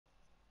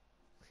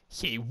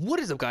Hey, what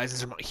is up guys,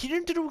 it's Ramon here,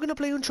 and today we're gonna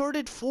play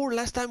Uncharted 4.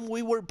 Last time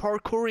we were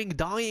parkouring,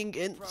 dying,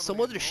 and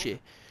some other shit.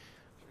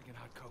 Drinking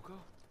hot cocoa?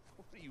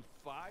 What are you,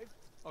 5?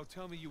 Oh,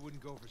 tell me you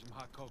wouldn't go for some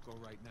hot cocoa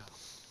right now.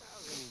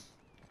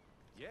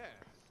 Yeah,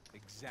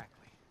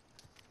 exactly.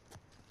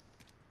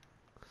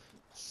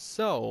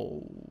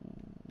 So...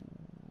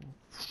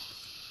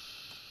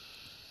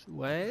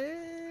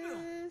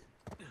 Well...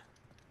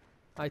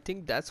 I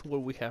think that's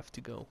where we have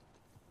to go.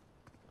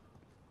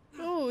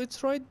 Oh,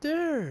 it's right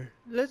there.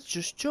 Let's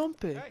just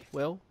jump it. Hey,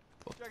 well,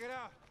 check it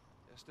out.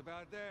 Just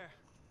about there.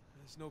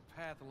 There's no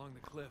path along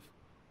the cliff.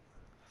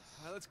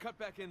 Let's cut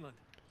back inland.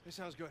 This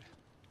sounds good.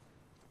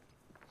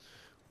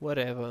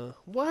 whatever.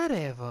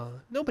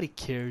 Nobody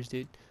cares,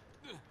 dude.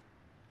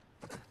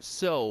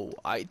 So,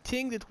 I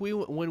think that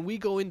when we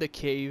go in the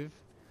cave,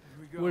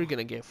 we're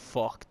gonna get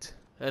fucked.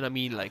 And I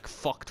mean like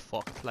fucked.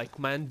 Like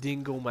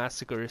Mandingo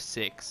Massacre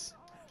 6.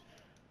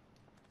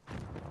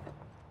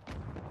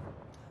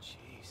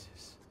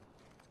 Jesus.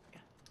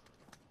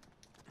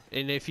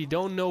 And if you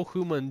don't know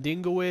who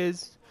Mandingo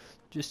is,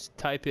 just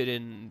type it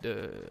in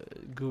the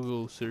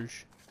Google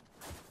search.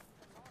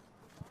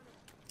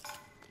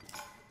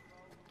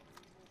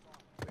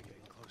 We're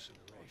getting closer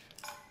to Rafe.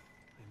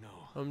 I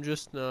know. I'm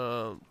just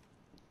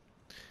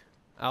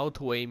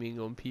auto-aiming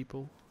on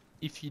people,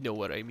 if you know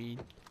what I mean.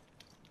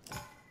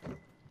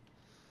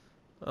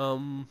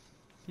 Rolling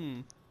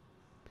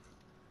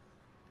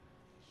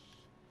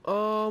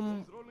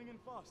in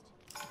fast.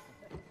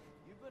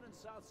 You've been in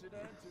South Sudan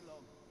too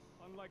long.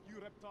 Unlike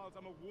you reptiles,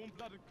 I'm a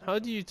warm-blooded creature. How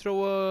do you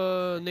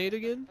throw a nade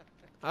again?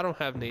 I don't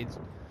have nades.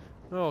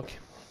 Okay.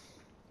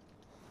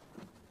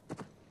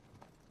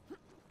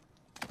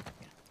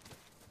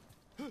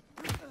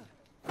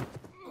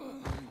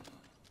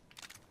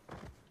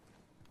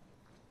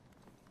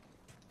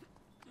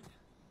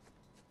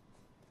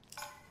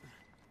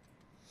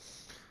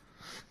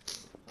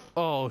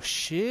 Oh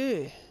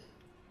shit.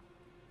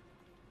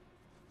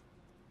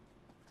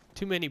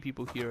 Too many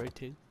people here, I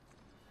think.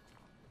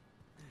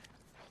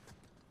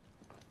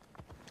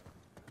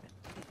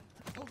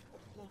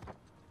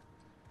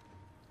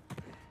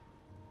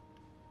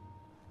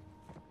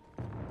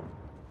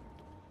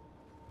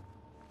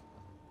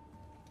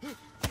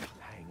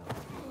 Hang on.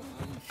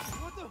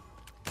 What the?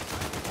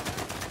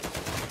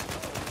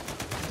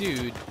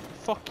 Dude,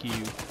 fuck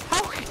you.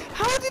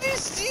 How did he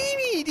see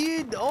me,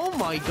 dude? Oh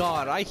my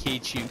god, I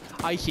hate you.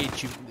 I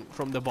hate you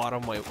from the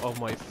bottom of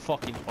my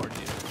fucking heart,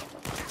 dude.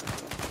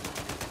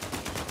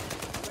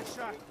 Nice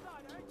shot.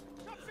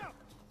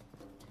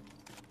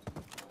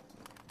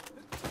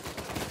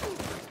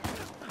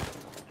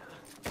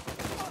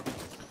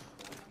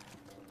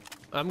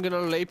 I'm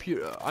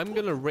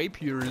gonna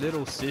rape your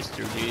little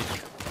sister, dude.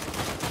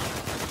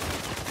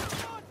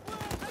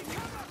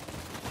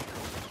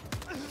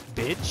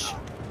 Bitch.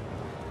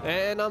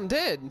 And I'm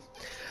dead.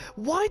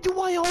 Why do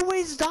I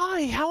always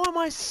die? How am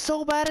I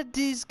so bad at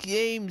these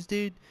games,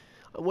 dude?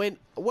 Well,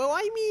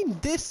 I mean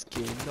this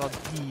game, not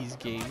these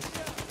games.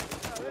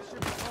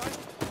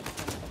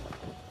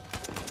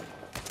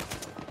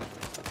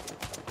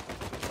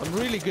 I'm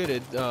really good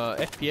at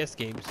FPS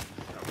games,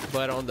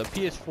 but on the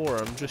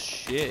PS4, I'm just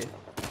shit.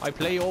 I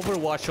play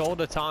Overwatch all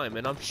the time,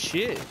 and I'm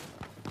shit.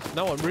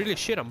 No, I'm really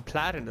shit. I'm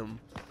platinum,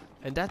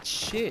 and that's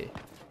shit.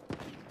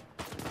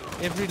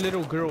 Every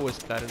little girl is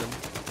platinum.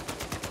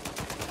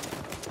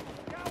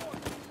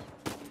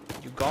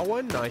 You got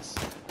one? Nice.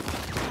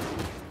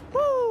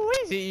 Woo!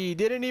 Easy.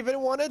 Didn't even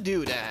want to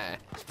do that.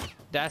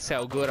 That's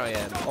how good I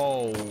am.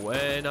 Oh,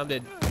 and I'm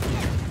dead.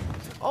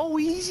 Oh,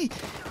 easy.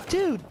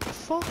 Dude,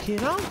 fucking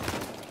hell.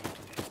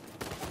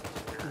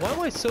 Why am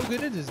I so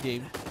good at this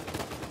game?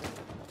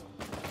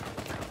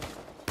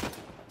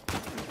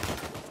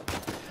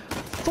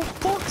 For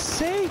fuck's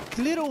sake,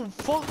 little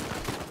fuck.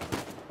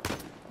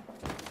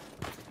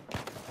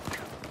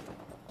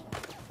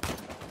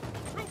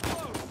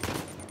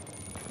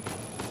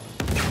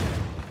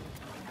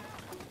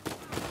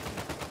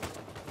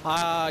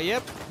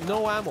 Yep,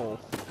 no ammo.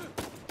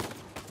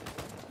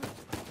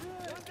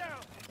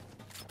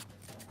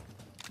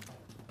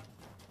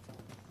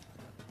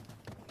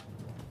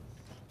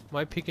 Am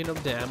I picking up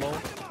the ammo?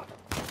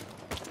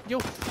 Yo,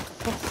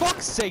 for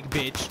fuck's sake,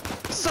 bitch.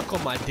 Suck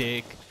on my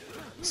dick.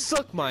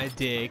 Suck my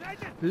dick.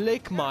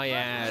 Lick my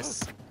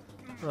ass.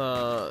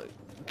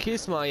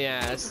 Kiss my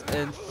ass.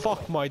 And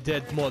fuck my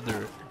dead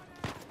mother.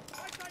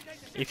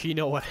 If you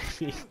know what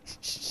I mean.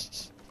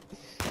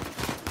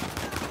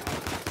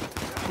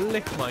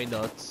 Lick my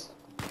nuts.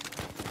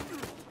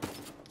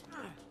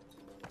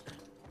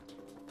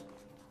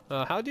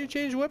 How do you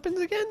change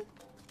weapons again?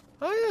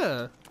 Oh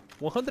yeah.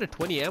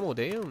 120 ammo,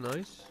 damn,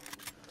 nice.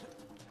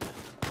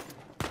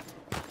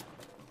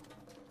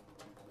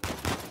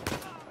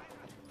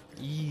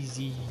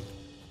 Easy.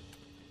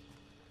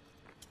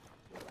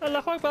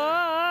 Allahu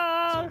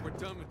Akbar. So we're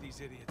done with these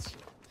idiots.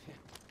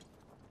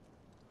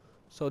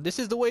 So this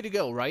is the way to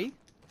go, right?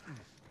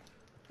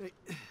 Hey,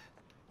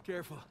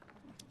 careful.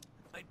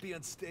 Might be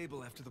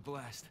unstable after the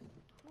blast.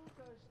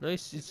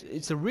 Nice.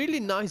 It's a really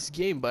nice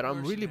game, but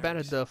I'm really bad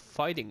at the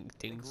fighting I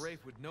think things.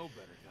 Rafe would know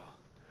better,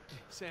 though.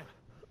 Sam,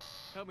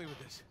 help me with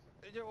this.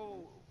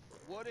 Yo,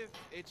 what if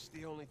it's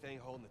the only thing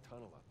holding the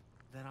tunnel up?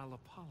 Then I'll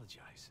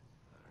apologize.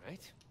 All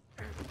right.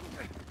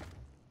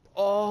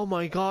 Oh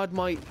my god,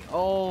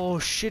 oh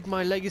shit,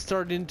 my leg is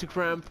starting to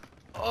cramp.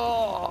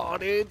 Oh,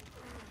 dude.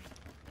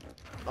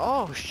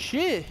 Oh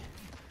shit.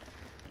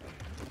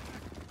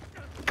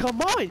 Come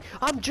on,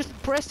 I'm just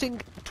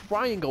pressing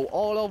triangle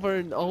all over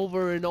and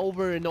over and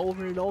over and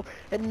over and over,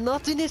 and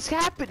nothing is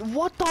happening.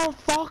 What the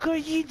fuck are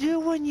you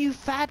doing, you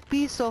fat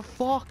piece of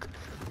fuck?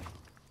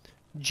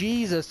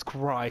 Jesus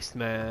Christ,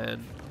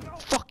 man.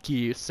 Fuck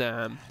you,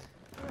 Sam.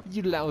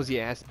 You lousy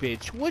ass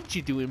bitch. What'd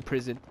you do in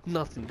prison?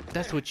 Nothing.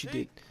 That's what you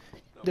did.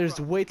 There's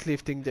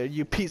weightlifting there,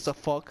 you piece of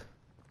fuck.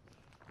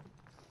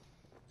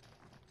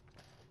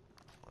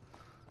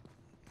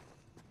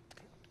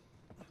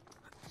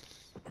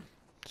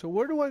 So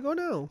where do I go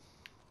now?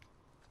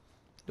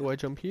 Do I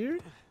jump here?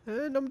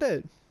 And I'm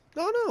dead.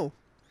 Oh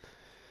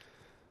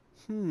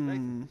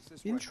no.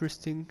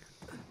 Interesting.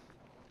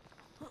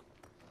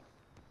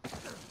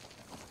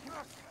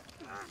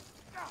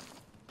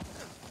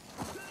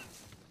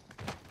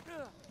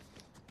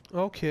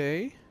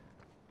 Okay.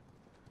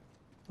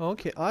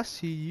 Okay, I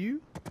see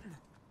you.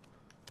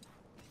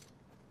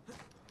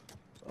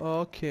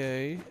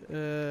 Okay,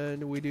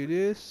 and we do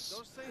this.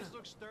 Those things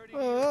look sturdy.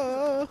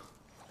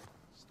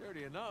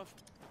 Sturdy enough.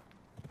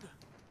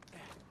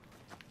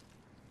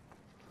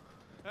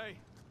 Hey.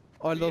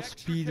 I be love extra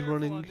speed careful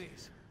on running.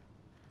 these.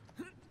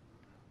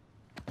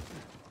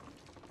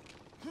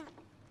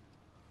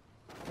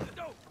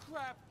 Oh,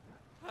 crap.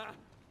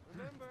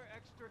 Remember,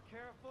 extra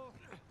careful.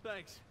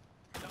 Thanks.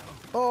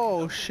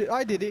 Oh shit,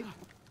 I did it.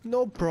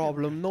 No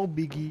problem, no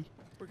biggie.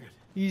 We're good.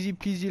 Easy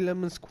peasy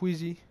lemon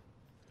squeezy.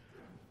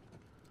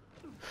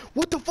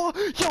 What the fuck?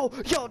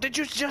 Yo, did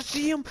you just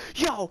see him?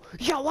 Yo,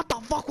 what the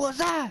fuck was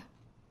that?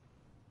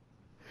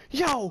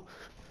 Yo,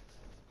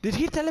 did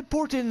he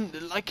teleport in,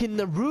 like in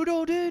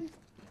Naruto, dude?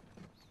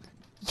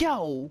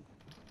 Yo,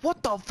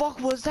 what the fuck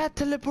was that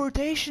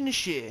teleportation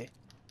shit?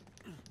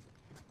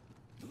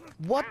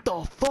 What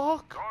the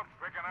fuck? Dog's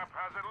picking up.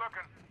 How's it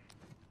looking?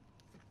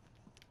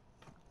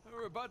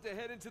 We're about to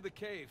head into the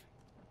cave.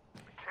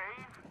 The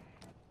cave?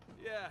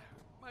 Yeah,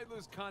 might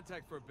lose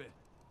contact for a bit.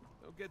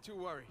 Don't get too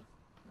worried.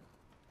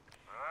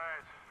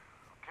 Alright.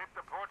 Keep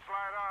the porch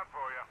light on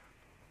for you.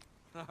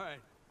 All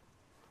right.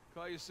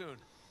 Call you soon.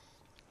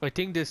 I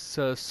think this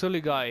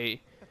silly guy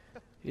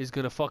is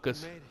gonna fuck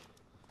us. We made it.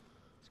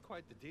 It's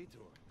quite the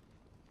detour.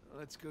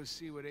 Let's go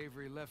see what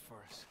Avery left for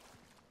us.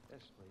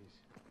 Yes,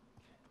 please.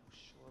 Those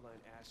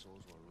shoreline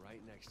assholes were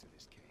right next to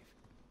this cave.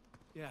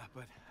 Yeah,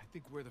 but I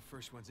think we're the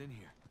first ones in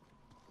here.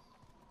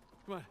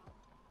 Come on,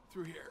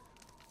 through here.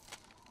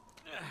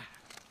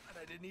 And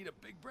I didn't eat a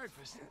big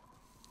breakfast.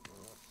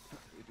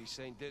 Maybe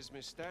St.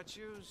 Dismas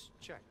statues?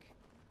 Check.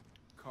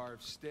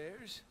 Carved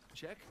stairs?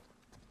 Check.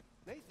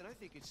 Nathan, I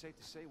think it's safe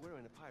to say we're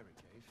in a pirate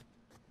cave.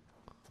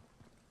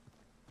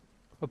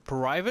 A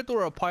private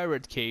or a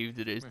pirate cave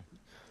did it?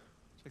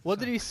 What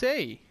did he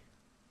say?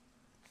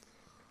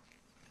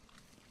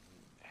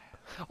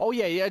 Oh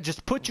yeah,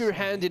 just put your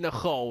hand in a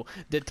hole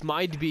that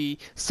might be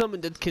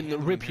something that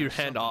can rip your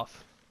hand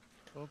off.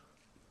 Well,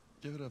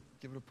 give it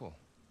a pull.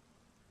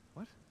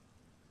 What?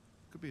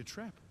 Could be a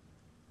trap.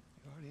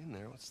 You're already in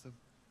there. What's the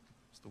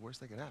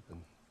worst that could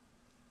happen?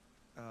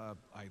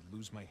 I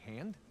lose my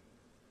hand?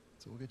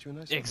 So we'll get you a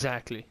nice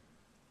Exactly.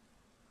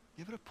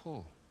 Give it a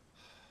pull.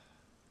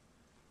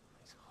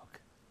 Nice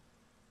hook.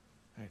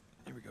 All right,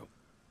 here we go.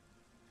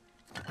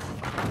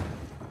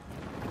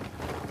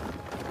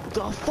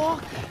 The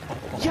fuck?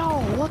 Yo,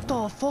 what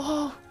the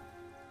fuck?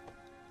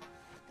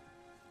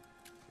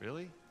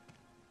 Really?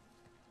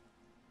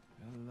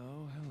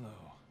 Hello, hello.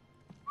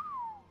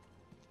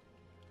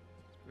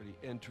 Pretty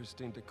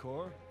interesting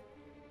decor.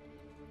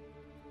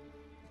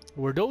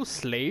 Were those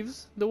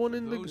slaves? The one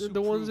in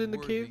the ones in the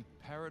cave?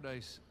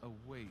 Paradise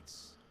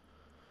awaits.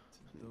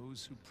 To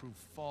those who prove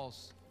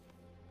false,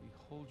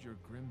 behold your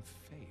grim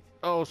fate.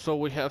 Oh, so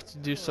we have to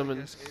do I something.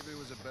 guess Avery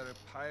was a better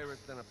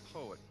pirate than a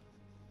poet.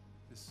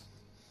 This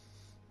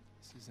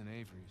isn't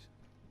Avery's.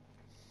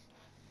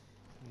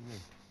 What do you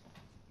mean?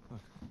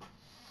 Look.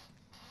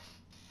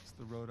 It's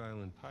the Rhode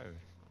Island pirate.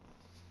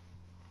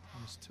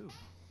 There's two.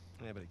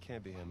 Yeah, but it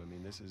can't be him. I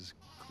mean, this is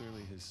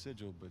clearly his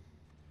sigil, but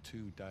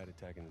two died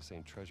attacking the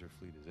same treasure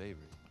fleet as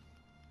Avery.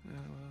 Yeah,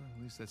 well,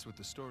 at least that's what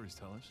the stories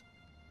tell us.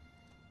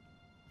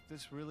 If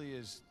this really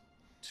is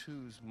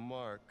Two's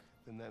mark,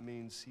 then that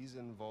means he's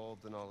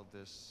involved in all of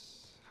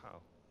this.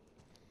 How?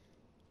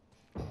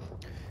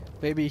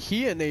 Maybe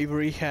he and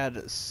Avery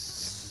had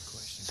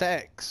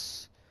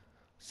sex.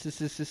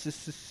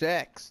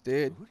 Sex,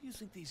 dude. Who do you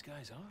think these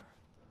guys are?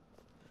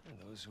 And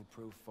those who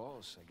prove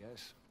false, I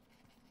guess.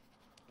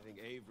 I think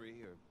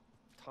Avery or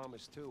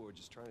Thomas too were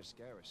just trying to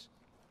scare us.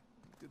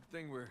 Good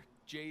thing we're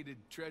jaded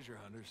treasure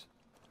hunters.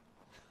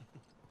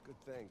 Good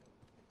thing.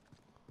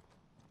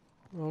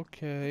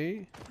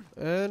 Okay.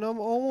 And I'm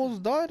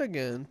almost died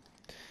again.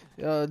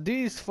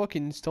 These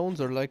fucking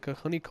stones are like a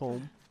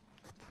honeycomb.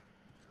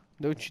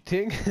 Don't you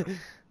think?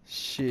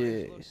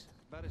 Shit. Looks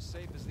about as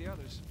safe as the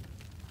others.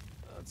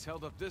 It's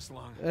held up this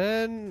long.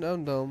 And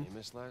I'm dumb.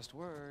 Famous last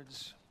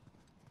words.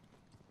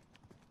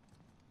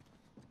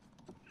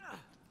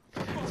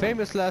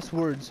 Famous last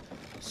words.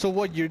 So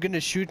what, you're gonna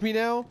shoot me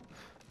now?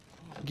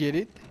 Get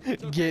it?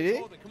 Get it?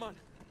 Hold it, come on.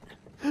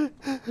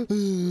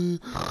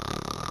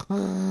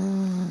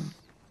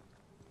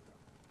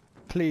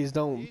 Please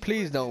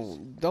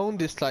don't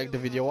dislike the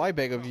video, I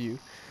beg of you.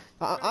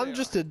 I'm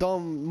just a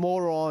dumb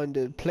moron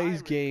that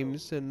plays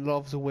games and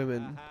loves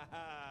women.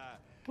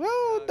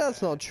 Well,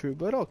 that's not true,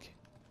 but okay.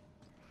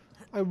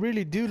 I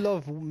really do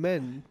love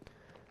men,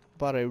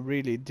 but I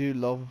really do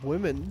love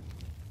women,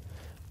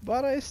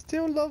 but I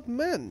still love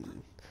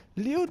men.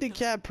 Leo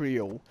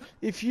DiCaprio,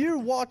 if you're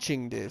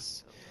watching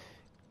this,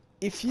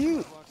 if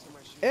you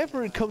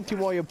ever come to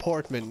my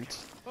apartment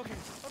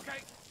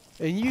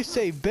and you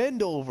say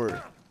bend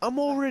over, I'm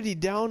already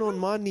down on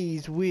my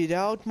knees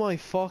without my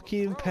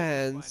fucking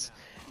pants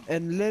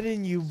and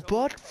letting you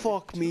butt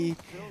fuck me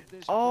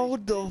all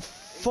the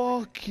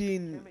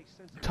fucking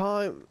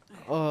time.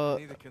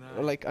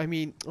 Like, I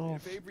mean,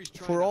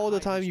 for all the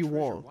time you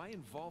want. Why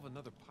involve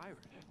another pirate?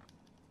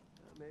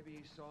 Maybe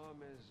he saw him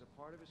as a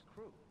part of his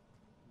crew.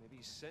 Maybe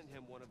he sent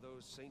him one of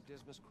those St.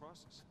 Dismas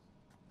crosses.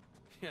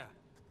 Yeah,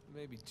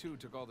 maybe two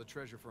took all the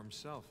treasure for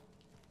himself.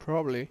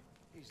 Probably.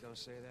 Please don't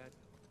say that.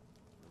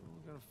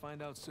 We're gonna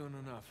find out soon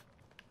enough.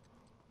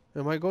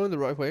 Am I going the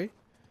right way?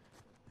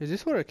 Is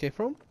this where I came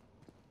from?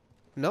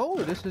 No,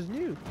 this is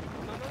new.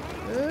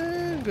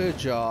 Good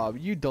job,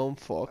 you dumb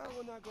fuck. Well,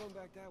 we're not going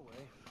back that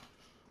way.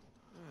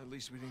 At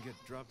least we didn't get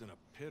dropped in a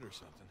pit or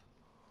something.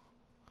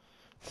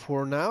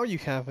 For now, you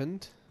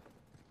haven't.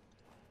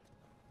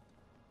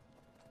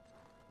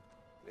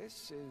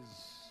 This is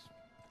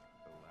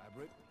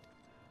elaborate.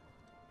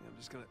 Yeah, I'm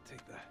just gonna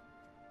take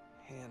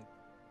the hand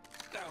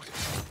out.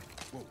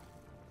 Whoa.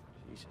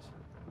 Jesus.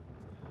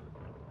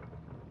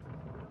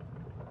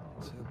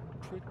 It's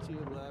a pretty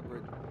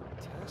elaborate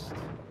test.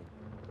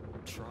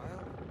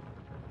 Trial?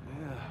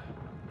 Yeah.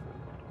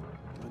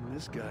 And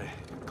this guy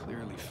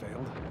clearly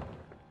failed.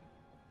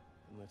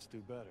 And let's do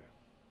better.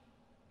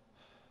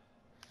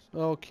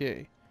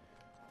 Okay.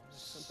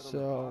 Something on the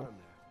So bottom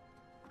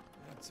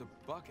there. That's a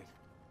bucket.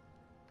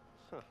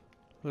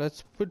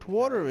 let's put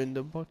water in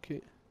the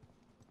bucket.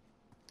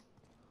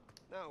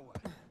 Now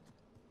what?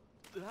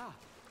 Ah.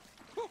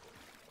 Whew.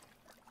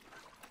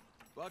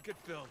 Bucket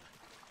filled.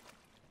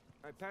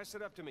 All right, pass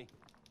it up to me.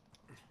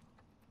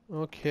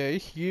 Okay,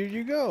 here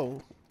you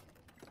go.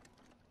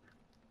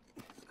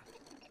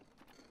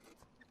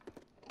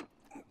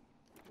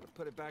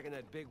 Put it back in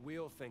that big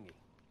wheel thingy.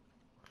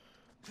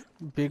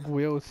 Big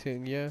wheel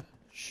thing, yeah,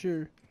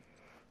 sure.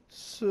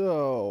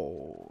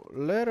 So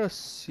let us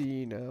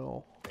see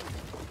now.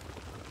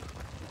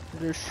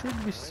 There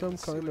should be some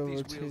kind of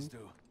a thing.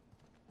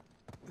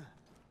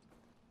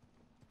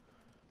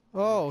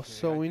 Oh, Okay,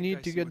 so I we think need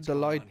I to see get what's the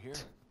going on light. here.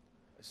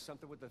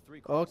 Something with the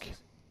three crosses. Okay.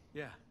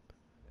 Yeah.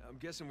 I'm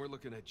guessing we're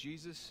looking at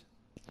Jesus,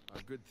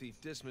 our good thief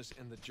Dismas,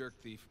 and the jerk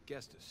thief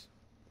Gestus.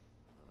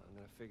 I'm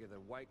gonna figure the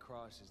white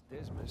cross is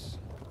Dismas.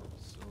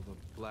 So the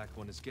black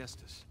one is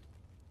Gestus.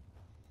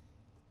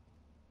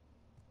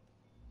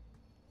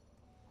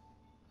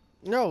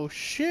 Oh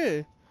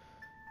shit!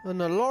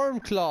 An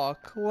alarm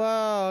clock.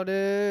 Wow,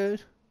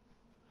 dude.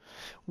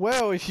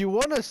 Well, if you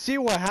wanna see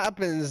what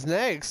happens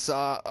next,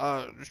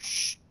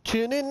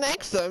 tune in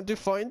next time to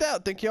find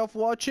out. Thank you all for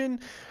watching.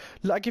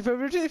 Like if you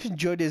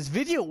enjoyed this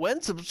video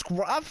and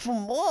subscribe for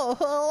more.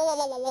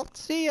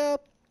 See ya.